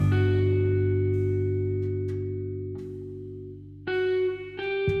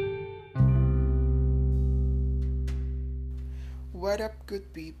What up, good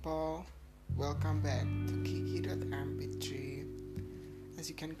people? Welcome back to Ikigai.mp3. As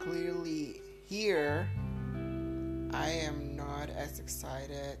you can clearly hear, I am not as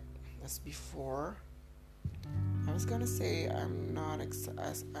excited as before. I was gonna say I'm not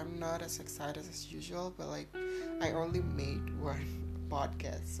as excited as usual, but I only made one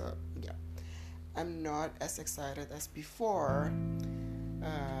podcast, so yeah, I'm not as excited as before.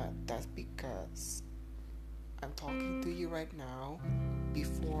 That's because I'm talking to you right now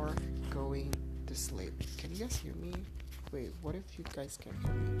before going to sleep. Can you guys hear me? Wait, what if you guys can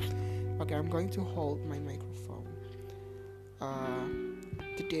hear me? Okay, I'm going to hold my microphone.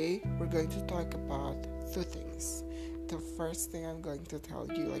 Today we're going to talk about two things. The first thing I'm going to tell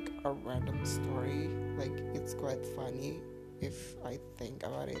you a random story. It's quite funny if I think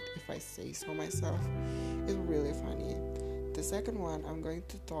about it. If I say so myself, it's really funny. The second one, I'm going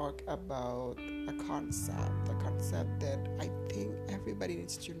to talk about a concept that I think everybody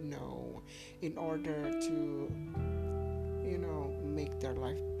needs to know in order to, make their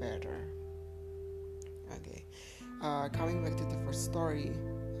life better. Okay, coming back to the first story,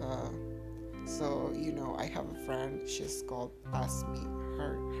 I have a friend, she's called Asmi.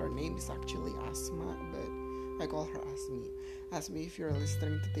 Her name is actually Asma, but I call her Asmi. Asmi, if you're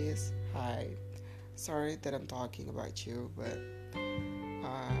listening to this, hi. Sorry that I'm talking about you, but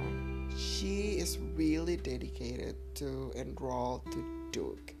she is really dedicated to enroll to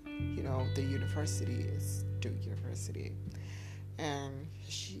Duke. The university is Duke University. And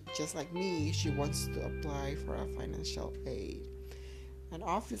she, just like me, she wants to apply for a financial aid. And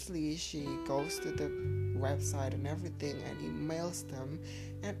obviously, she goes to the website and everything and emails them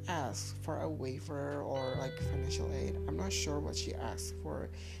and asks for a waiver or financial aid. I'm not sure what she asked for,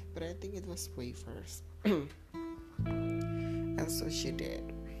 but I think it was waivers. And so she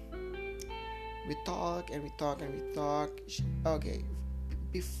did. We talk.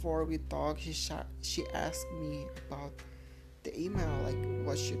 Before we talk, she asked me about the email,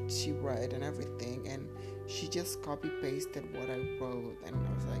 what should she write and everything, and she just copy pasted what I wrote, and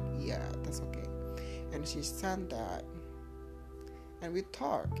I was like, yeah, that's okay. And she sent that, and we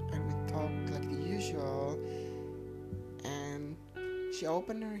talked like the usual. And she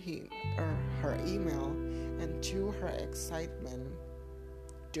opened her email, and to her excitement,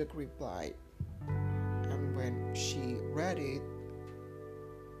 Duke replied. And when she read it,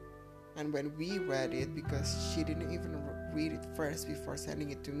 and when we read it, because she didn't even read it first before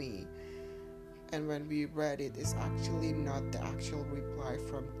sending it to me, and when we read it, it's actually not the actual reply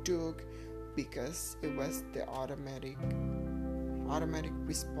from Duke, because it was the automatic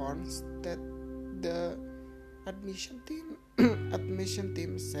response that the admission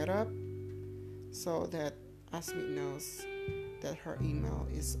team set up, so that Asmi knows that her email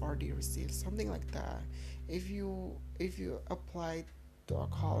is already received, something like that. If you apply to a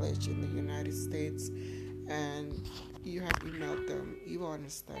college in the United States and you have emailed them, you will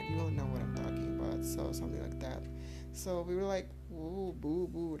understand, you will know what I'm talking about. So something like that. So we were like, whoa,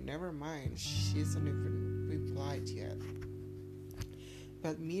 boo, never mind, she hasn't even replied yet.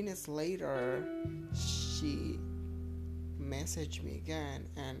 But minutes later, she messaged me again,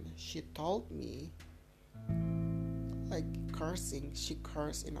 and she told me, cursing, she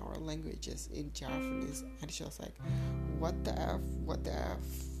cursed in our languages in Japanese, and she was like, what the F?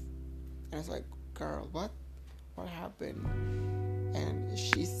 And I was like, girl, what happened? And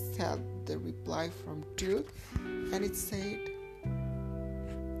she sent the reply from Duke, and it said,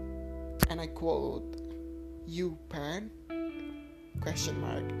 and I quote, "You pen?" ?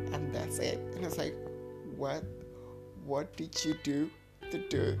 And that's it. And I was like, what did you do to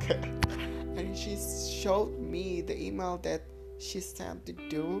Duke? And she showed me the email that she sent to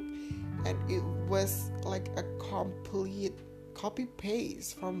Duke, and it was a complete copy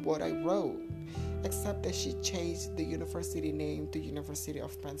paste from what I wrote, except that she changed the university name to University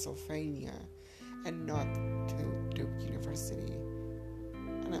of Pennsylvania and not to Duke University.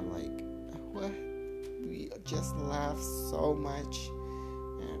 And I'm like, what? We just laughed so much,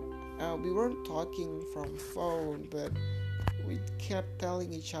 and we weren't talking from phone, but we kept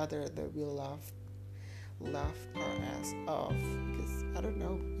telling each other that we laughed our ass off, because I don't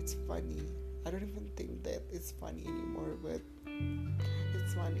know, it's funny. I don't even think that it's funny anymore, but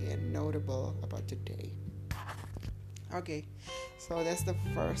it's funny and notable about today. Okay, so that's the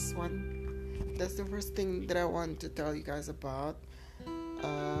first one. That's the first thing that I want to tell you guys about.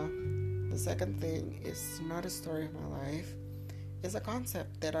 The second thing is not a story of my life. It's a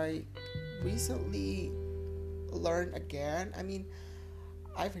concept that I recently learned again. I mean,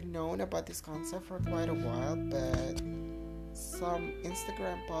 I've known about this concept for quite a while, but some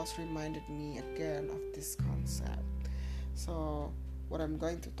Instagram posts reminded me again of this concept. So what I'm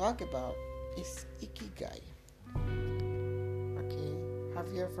going to talk about is Ikigai. Okay, have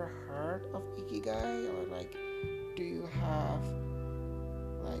you ever heard of Ikigai, or like, do you have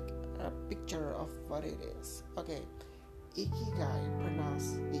like a picture of what it is? Okay, Ikigai,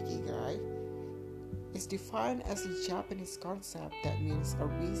 pronounced Ikigai, is defined as a Japanese concept that means a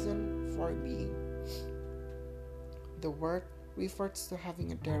reason for being. The word refers to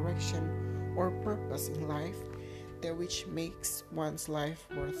having a direction or purpose in life that which makes one's life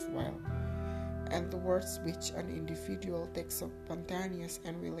worthwhile, and the words which an individual takes spontaneous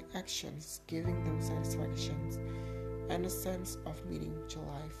and willing actions, giving them satisfaction and a sense of meaning to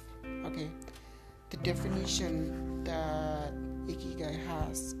life. Okay, the definition that Ikigai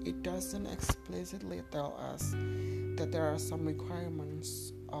has, it doesn't explicitly tell us that there are some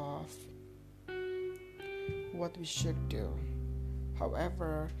requirements of what we should do.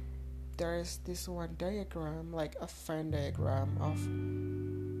 However, there is this one diagram, like a Venn diagram of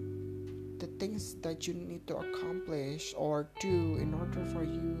the things that you need to accomplish or do in order for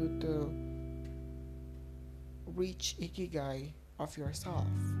you to reach Ikigai of yourself.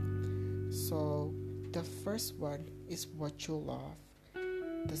 So the first one is what you love.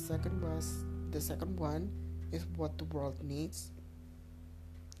 The second one is what the world needs.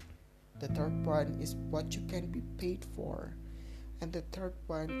 The third one is what you can be paid for. And the third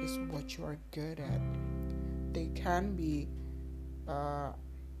one is what you are good at. They can be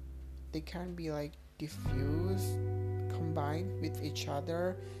like diffused, combined with each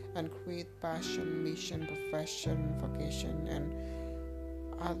other, and create passion, mission, profession, vocation, and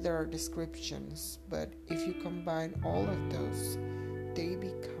other descriptions. But if you combine all of those, they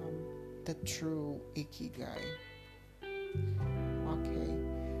become the true Ikigai. Okay,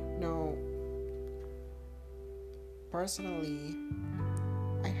 now personally,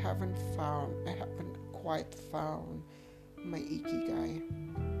 I haven't quite found my Ikigai.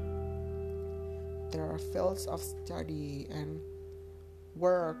 There are fields of study and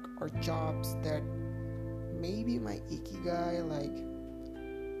work or jobs that maybe my Ikigai, like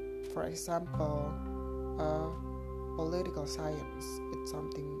for example, political science. It's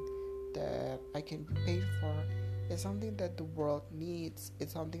something that I can be paid for. It's something that the world needs.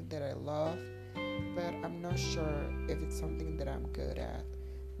 It's something that I love, but I'm not sure if it's something that I'm good at.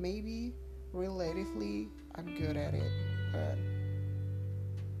 Maybe relatively I'm good at it, but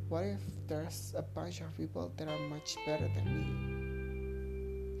what if there's a bunch of people that are much better than me?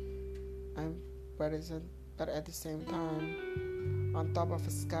 But at the same time, on top of a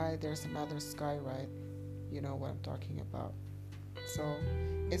sky, there's another sky, right? You know what I'm talking about. So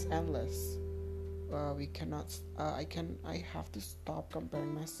it's endless. I have to stop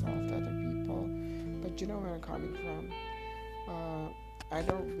comparing myself to other people. But you know where I'm coming from. I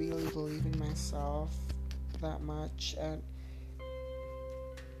don't really believe in myself that much, and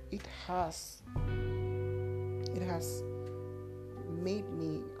it has made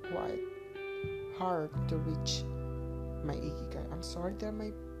me quite hard to reach my Ikigai. I'm sorry that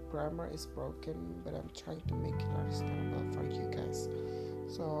my grammar is broken, but I'm trying to make it understandable for you guys.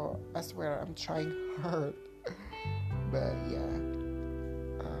 So I swear I'm trying hard. But yeah.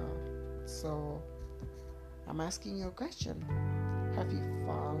 So I'm asking you a question. Have you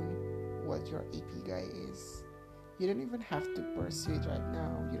found what your Ikigai is? You don't even have to pursue it right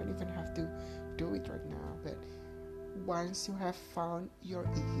now. You don't even have to do it right now. But once you have found your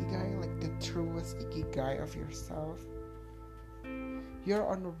Ikigai, like the truest Ikigai of yourself, you're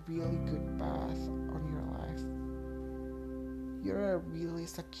on a really good path on your life. You're a really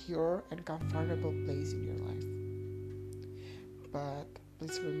secure and comfortable place in your life. But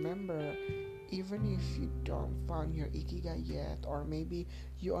please remember, even if you don't find your Ikigai yet, or maybe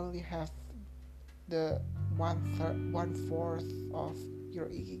you only have the 1/4 of your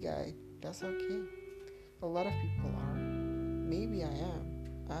Ikigai, that's okay. A lot of people are. Maybe I am.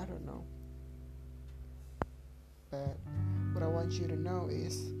 I don't know. But what I want you to know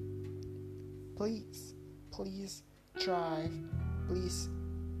is, please try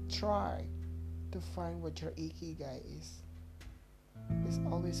to find what your Ikigai is. Please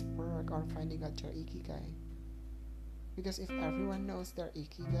always work on finding out your Ikigai. Because if everyone knows their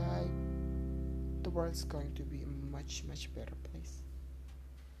Ikigai, the world's going to be a much better place.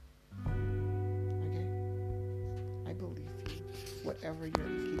 Okay? I believe you. Whatever your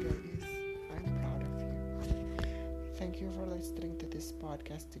Ikigai is, I'm proud of you. Thank you for listening to this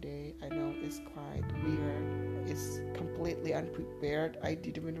podcast today. I know it's quite weird. It's completely unprepared. I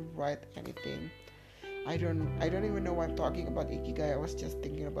didn't even write anything. I don't even know why I'm talking about Ikigai. I was just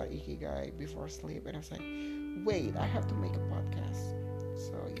thinking about Ikigai before sleep, and I was like, wait, I have to make a podcast.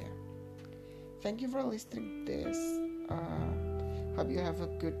 So yeah. Thank you for listening to this. Hope you have a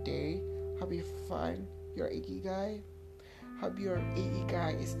good day. Hope you find your Ikigai. Hope your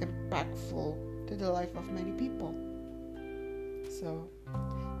Ikigai is impactful to the life of many people. So,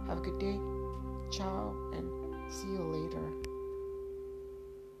 have a good day. Ciao, and see you later.